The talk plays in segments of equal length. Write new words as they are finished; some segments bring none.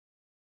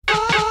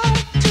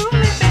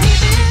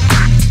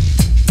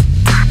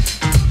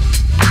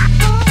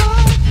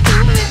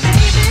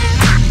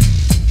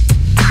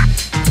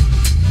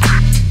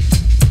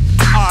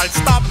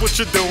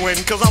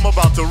waiting cause I'm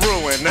about to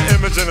ruin the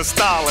image and the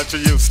style that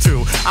you're used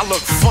to. I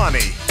look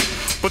funny,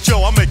 but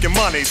yo, I'm making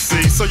money,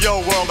 see? So yo,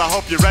 world, I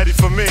hope you're ready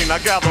for me. Now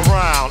gather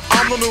round.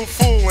 I'm the new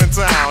fool in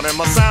town, and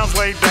my sound's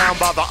laid down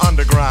by the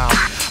underground.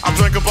 I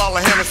drink a bottle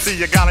of Hennessy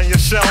you got on your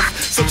shelf,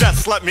 so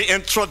just let me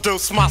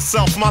introduce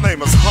myself. My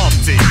name is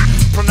Humpty,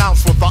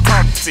 pronounced with the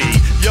umpty.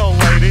 Yo,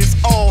 ladies,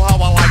 oh, how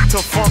I like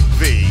to funk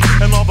thee.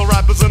 And all the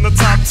rappers in the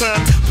top 10,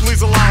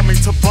 please allow me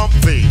to bump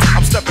thee.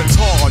 I'm stepping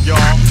tall,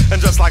 y'all,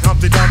 and just like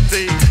Humpty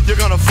Dumpty,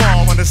 you're gonna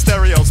fall when the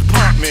stereos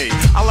pump me.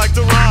 I like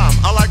to rhyme,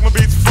 I like my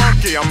beats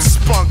funky, I'm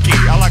spunky.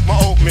 I like my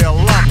oatmeal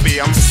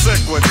lumpy, I'm sick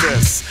with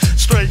this.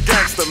 Straight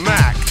gangsta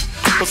Mac.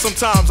 But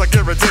sometimes I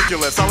get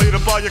ridiculous. I'll eat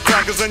up all your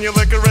crackers and your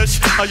licorice.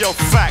 Oh, yo,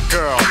 fat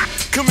girl,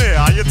 come here,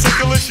 are you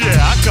ticklish? Yeah,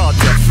 I called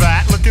you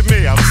fat. Look at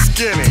me, I'm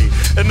skinny.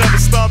 It never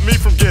stopped me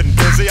from getting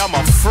busy. I'm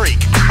a freak.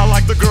 I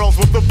like the girls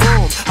with the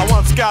boom. I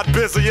once got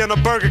busy in a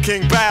Burger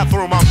King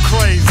bathroom. I'm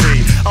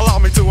crazy. Allow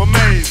me to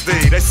amaze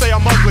thee. They say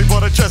I'm ugly,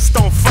 but it just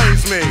don't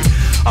faze me.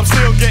 I'm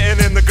still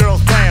getting in the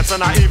girls' pants,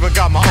 and I even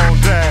got my own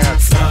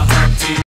dance.